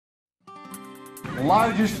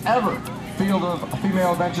largest ever field of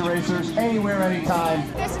female adventure racers, anywhere,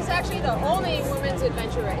 anytime. This is actually the only women's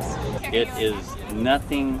adventure race. It is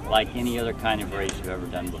nothing like any other kind of race you've ever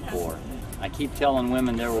done before. I keep telling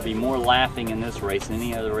women there will be more laughing in this race than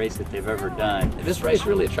any other race that they've ever done. This race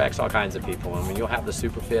really attracts all kinds of people. I mean, you'll have the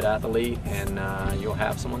super fit athlete, and you'll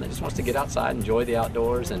have someone that just wants to get outside, enjoy the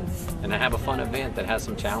outdoors, and have a fun event that has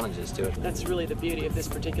some challenges to it. That's really the beauty of this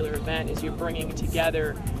particular event, is you're bringing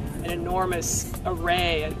together an enormous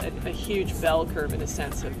array, a huge bell curve in a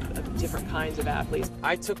sense of different kinds of athletes.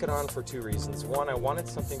 I took it on for two reasons. One, I wanted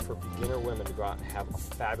something for beginner women to go out and have a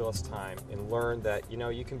fabulous time and learn that, you know,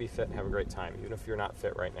 you can be fit and have a great time, even if you're not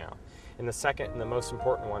fit right now. And the second and the most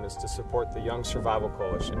important one is to support the Young Survival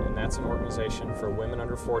Coalition, and that's an organization for women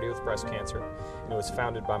under 40 with breast cancer, and it was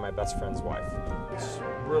founded by my best friend's wife. It's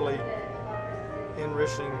really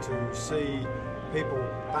enriching to see people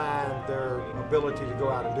find their ability to go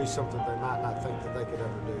out and do something they might not think that they could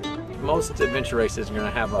ever do. Most adventure races are going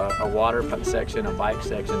to have a water section, a bike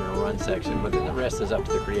section, and a run section, but then the rest is up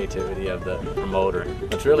to the creativity of the promoter.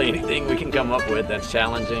 It's really anything we can come up with that's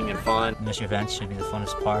challenging and fun. This event should be the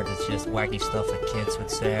funnest part. It's just wacky stuff that kids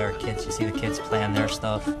would say, or kids, you see the kids playing their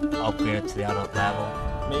stuff, upgrade it to the adult level.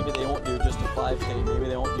 Maybe they won't do just a 5K, maybe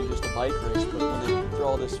they won't do just a bike race, but when they throw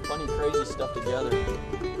all this funny, crazy stuff together,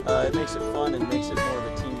 it makes it fun and makes it more of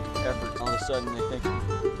a team effort. All of a sudden they think,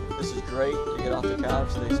 this is great, they get off the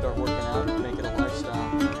couch, they start working out and make it a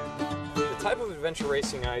lifestyle. The type of adventure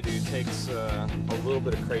racing I do takes a little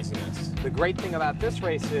bit of craziness. The great thing about this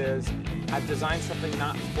race is I've designed something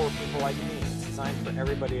not for people like me, it's designed for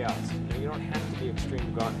everybody else. You don't have to be extreme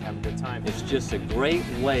to go out and have a good time. It's just a great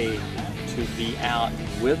way to be out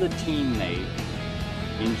with a teammate,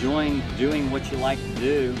 enjoying doing what you like to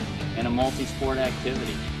do in a multi-sport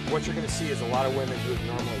activity. What you're going to see is a lot of women who have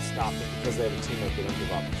normally stopped it because they have a teammate they don't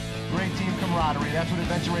give up. Great team camaraderie, that's what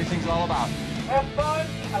adventure racing's all about. Have fun.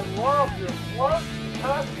 I love your work.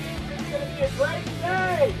 It's going to be a great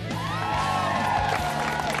day.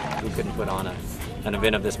 We couldn't put on an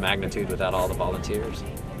event of this magnitude without all the volunteers.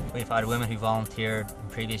 We've had women who volunteered in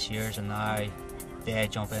previous years, and now they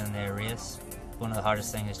jump in their race. One of the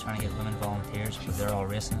hardest things is trying to get women volunteers because they're all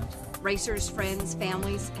racing it. Racers, friends,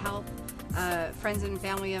 families help. Friends and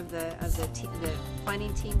family of the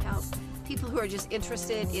planning team help. People who are just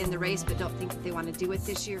interested in the race but don't think that they want to do it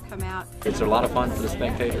this year come out. It's a lot of fun for the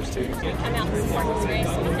spectators too. Come out and support this race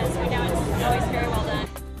because we know it's always very well done.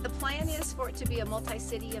 The plan is for it to be a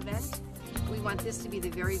multi-city event. We want this to be the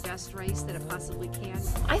very best race that it possibly can.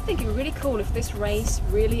 I think it would be really cool if this race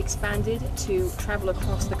really expanded to travel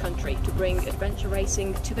across the country, to bring adventure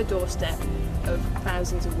racing to the doorstep of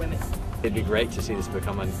thousands of women. It'd be great to see this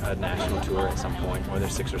become a national tour at some point, where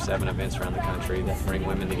there's 6 or 7 events around the country that bring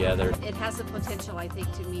women together. It has the potential, I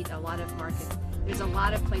think, to meet a lot of markets. There's a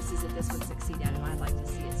lot of places that this would succeed at, and I'd like to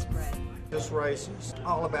see it spread. This race is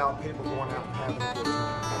all about people going out and having a good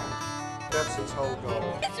time. That's its whole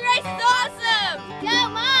goal. This race is awesome! Go,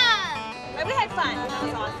 Mom! We had fun. That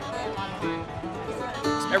was awesome.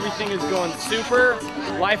 Everything is going super.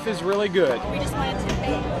 Life is really good. We just wanted to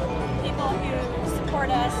thank people who support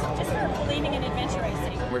us just for believing in adventure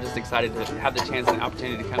racing. We're just excited to have the chance and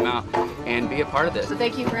opportunity to come out and be a part of this. So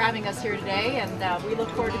thank you for having us here today, and we look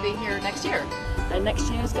forward to being here next year. And next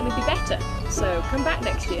year is going to be better, so come back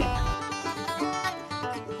next year.